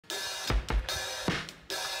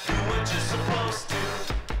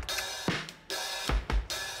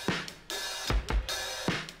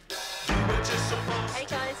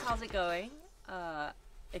it going?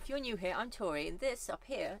 If you're new here, I'm Tori, and this up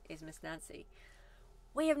here is Miss Nancy.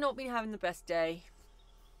 We have not been having the best day.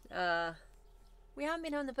 We haven't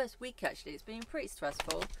been having the best week, actually. It's been pretty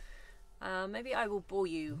stressful. Maybe I will bore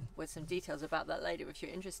you with some details about that later if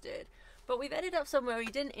you're interested. But we've ended up somewhere we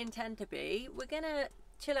didn't intend to be. We're going to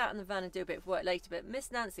chill out in the van and do a bit of work later, but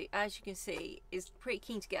Miss Nancy, as you can see, is pretty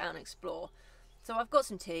keen to get out and explore. So I've got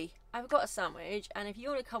some tea, I've got a sandwich, and if you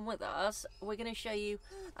want to come with us, we're going to show you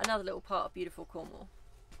another little part of beautiful Cornwall.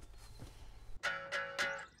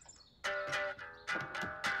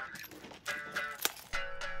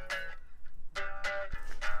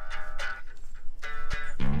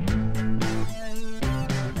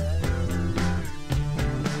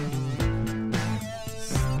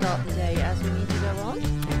 Start the day as we need to go on.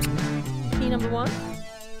 Key number 1.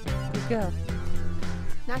 Good girl.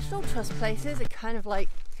 National Trust places are kind of like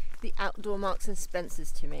the outdoor Marks and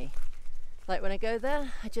Spencers to me. Like when I go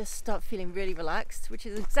there, I just start feeling really relaxed, which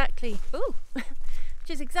is exactly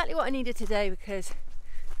what I needed today, because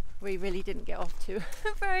we really didn't get off to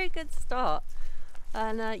a very good start.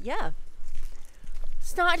 And yeah,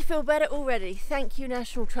 starting to feel better already. Thank you,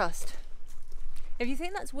 National Trust. If you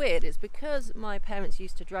think that's weird, it's because my parents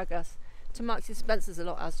used to drag us to Marks and Spencers a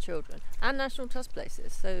lot as children, and National Trust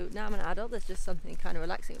places. So now I'm an adult, there's just something kind of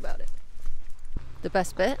relaxing about it. The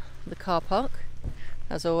best bit, the car park,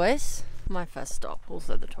 as always. My first stop,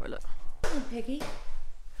 also the toilet. Come on, Piggy.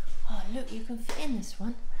 Oh, look, you can fit in this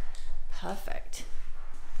one. Perfect.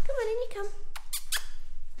 Come on, in you come.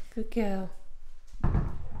 Good girl.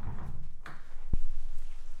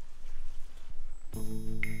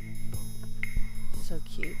 So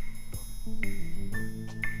cute.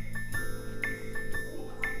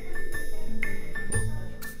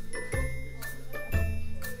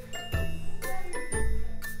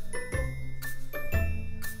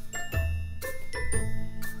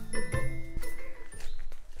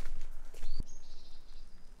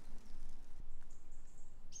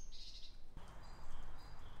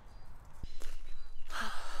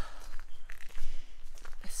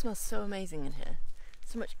 It smells so amazing in here.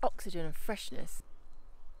 So much oxygen and freshness.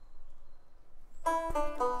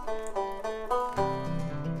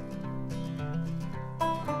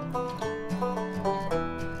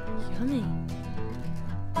 Yummy.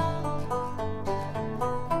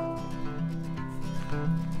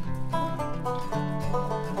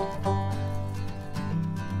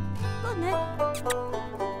 Come on then.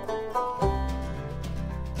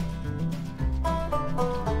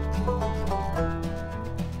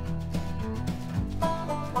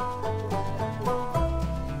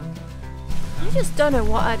 I just don't know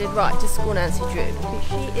what I did right to school Nancy Drew, because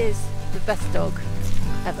she is the best dog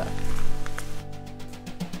ever.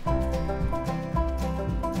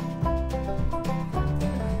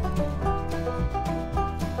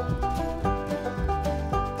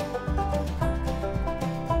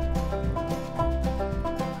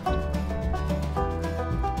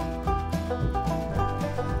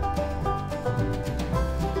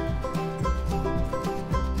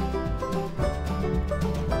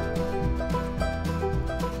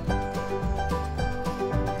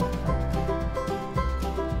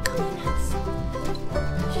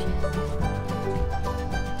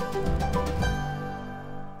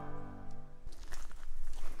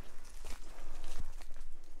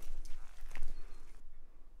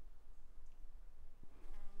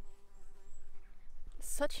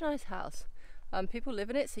 Such a nice house. People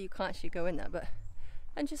live in it, so you can't actually go in there,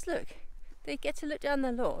 and just look, they get to look down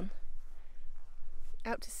their lawn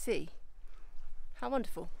out to sea. How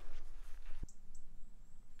wonderful.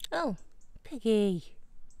 Oh, Piggy.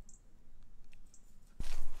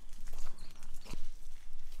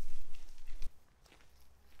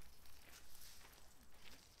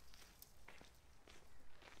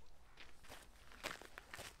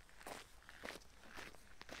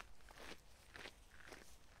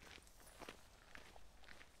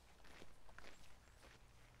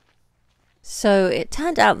 So it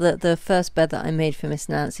turned out that the first bed that I made for Miss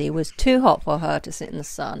Nancy was too hot for her to sit in the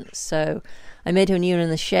sun. So I made her a new one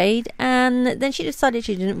in the shade, and then she decided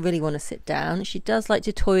she didn't really want to sit down. She does like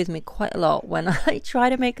to toy with me quite a lot when I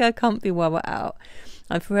try to make her comfy while we're out.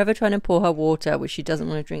 I'm forever trying to pour her water, which she doesn't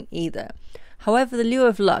want to drink either. However, the lure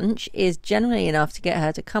of lunch is generally enough to get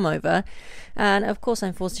her to come over. And of course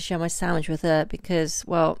I'm forced to share my sandwich with her because,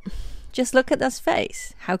 well, just look at this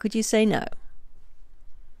face. How could you say no?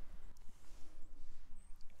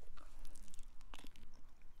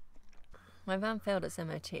 My van failed its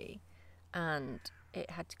MOT and it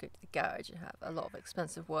had to go to the garage and have a lot of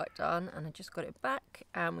expensive work done, and I just got it back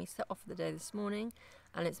and we set off for the day this morning,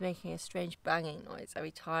 and it's making a strange banging noise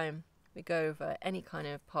every time we go over any kind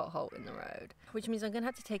of pothole in the road, which means I'm going to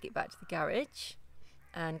have to take it back to the garage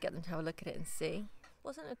and get them to have a look at it and see.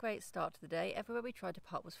 Wasn't a great start to the day. Everywhere we tried to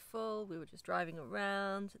park was full. We were just driving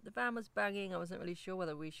around. The van was banging. I wasn't really sure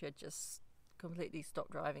whether we should just completely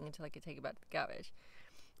stop driving until I could take it back to the garage.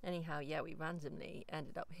 Anyhow, yeah, we randomly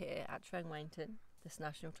ended up here at Trengwainton, this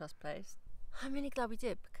National Trust place. I'm really glad we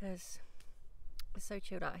did because it's so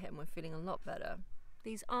chilled out here and we're feeling a lot better.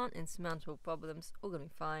 These aren't insurmountable problems, all gonna be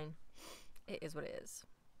fine. It is what it is.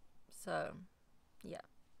 So, yeah,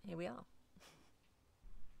 here we are.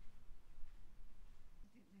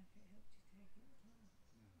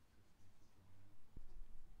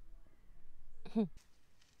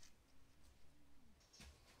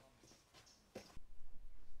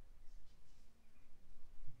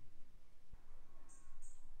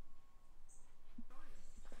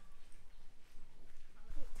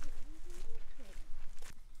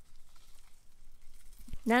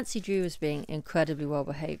 Nancy Drew was being incredibly well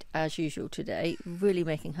behaved as usual today, really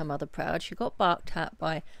making her mother proud. She got barked at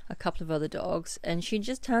by a couple of other dogs and she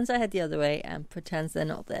just turns her head the other way and pretends they're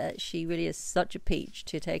not there. She really is such a peach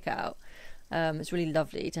to take out. It's really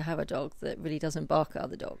lovely to have a dog that really doesn't bark at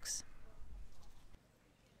other dogs.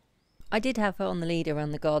 I did have her on the lead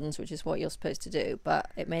around the gardens, which is what you're supposed to do, but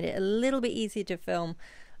it made it a little bit easier to film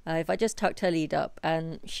if I just tucked her lead up,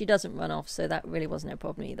 and she doesn't run off, so that really wasn't a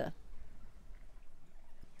problem either.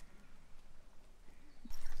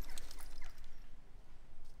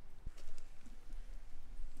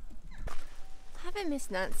 Having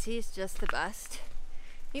Miss Nancy is just the best,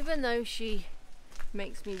 even though she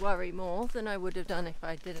makes me worry more than I would have done if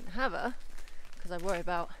I didn't have her, because I worry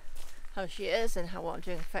about how she is and how what I'm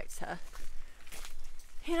doing affects her.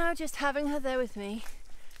 You know, just having her there with me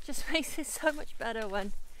just makes it so much better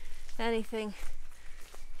when anything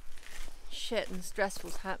shit and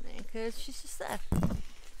stressful's happening, because she's just there.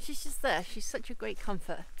 She's just there. She's such a great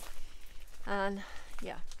comfort, and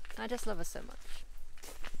yeah, I just love her so much.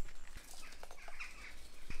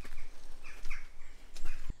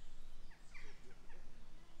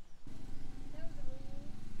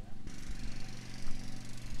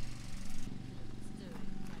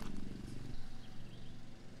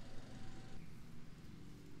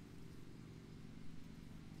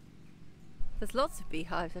 There's lots of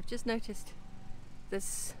beehives. I've just noticed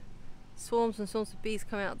there's swarms and swarms of bees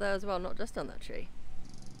coming out there as well, not just on that tree.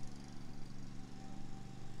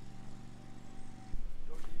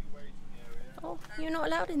 Oh, you're not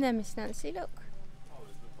allowed in there, Miss Nancy, look.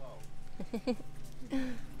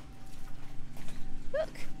 Look.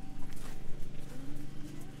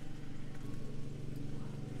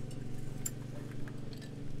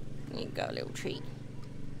 There you go, little treat.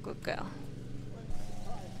 Good girl.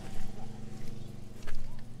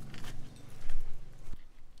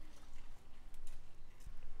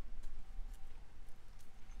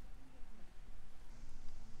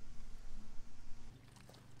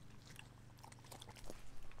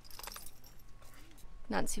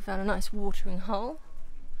 Nancy found a nice watering hole.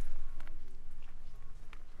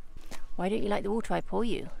 Why don't you like the water I pour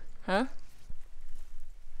you, huh?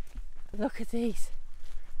 Look at these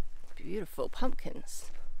beautiful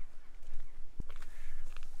pumpkins.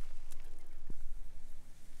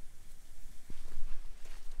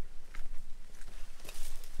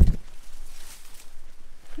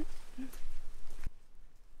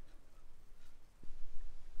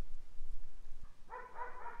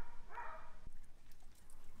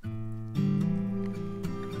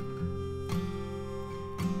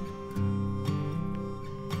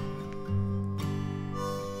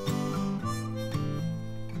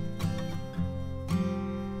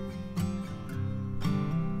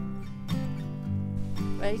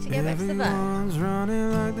 Ready to get back to the van? Everyone's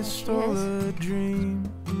running like they stole a dream.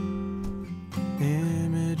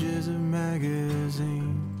 Images of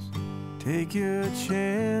magazines. Take your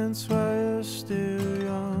chance while you're still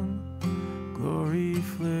young. Glory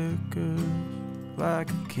flickers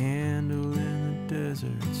like a candle in the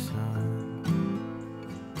desert sun.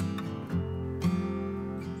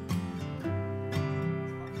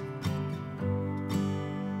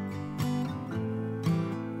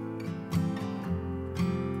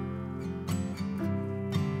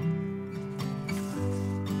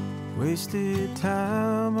 Wasted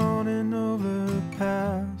time on an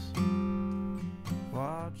overpass.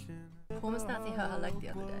 Watching. Poor Miss Nancy hurt her leg the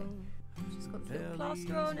other day. She's got this little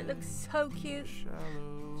plaster on, it looks so cute.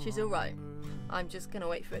 She's alright. I'm just gonna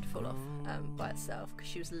wait for it to fall off by itself, because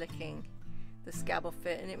she was licking the scab off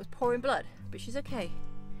it and it was pouring blood. But she's okay.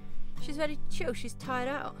 She's ready to chill, she's tired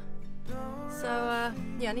out. So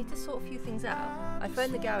yeah, I need to sort a few things out. I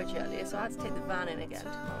phoned the garage earlier, so I had to take the van in again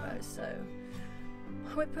tomorrow, so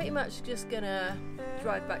We're pretty much just gonna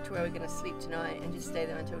drive back to where we're gonna sleep tonight and just stay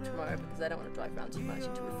there until tomorrow because I don't want to drive around too much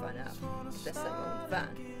until we find out if there's something wrong with the van.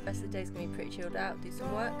 The rest of the day's gonna be pretty chilled out, do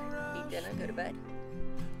some work, eat dinner, go to bed.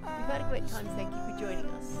 We've had a great time, thank you for joining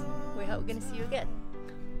us. We hope we're gonna see you again.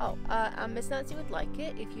 Oh, and Miss Nancy would like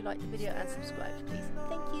it if you liked the video and subscribed, please.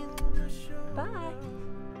 Thank you. Bye.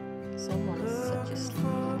 Someone is such a sleep.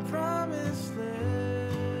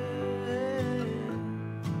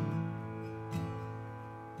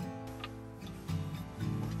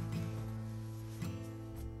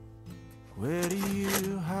 Where do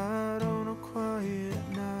you hide on a quiet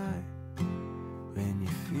night when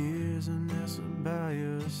your fears are nestled by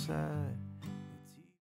your side?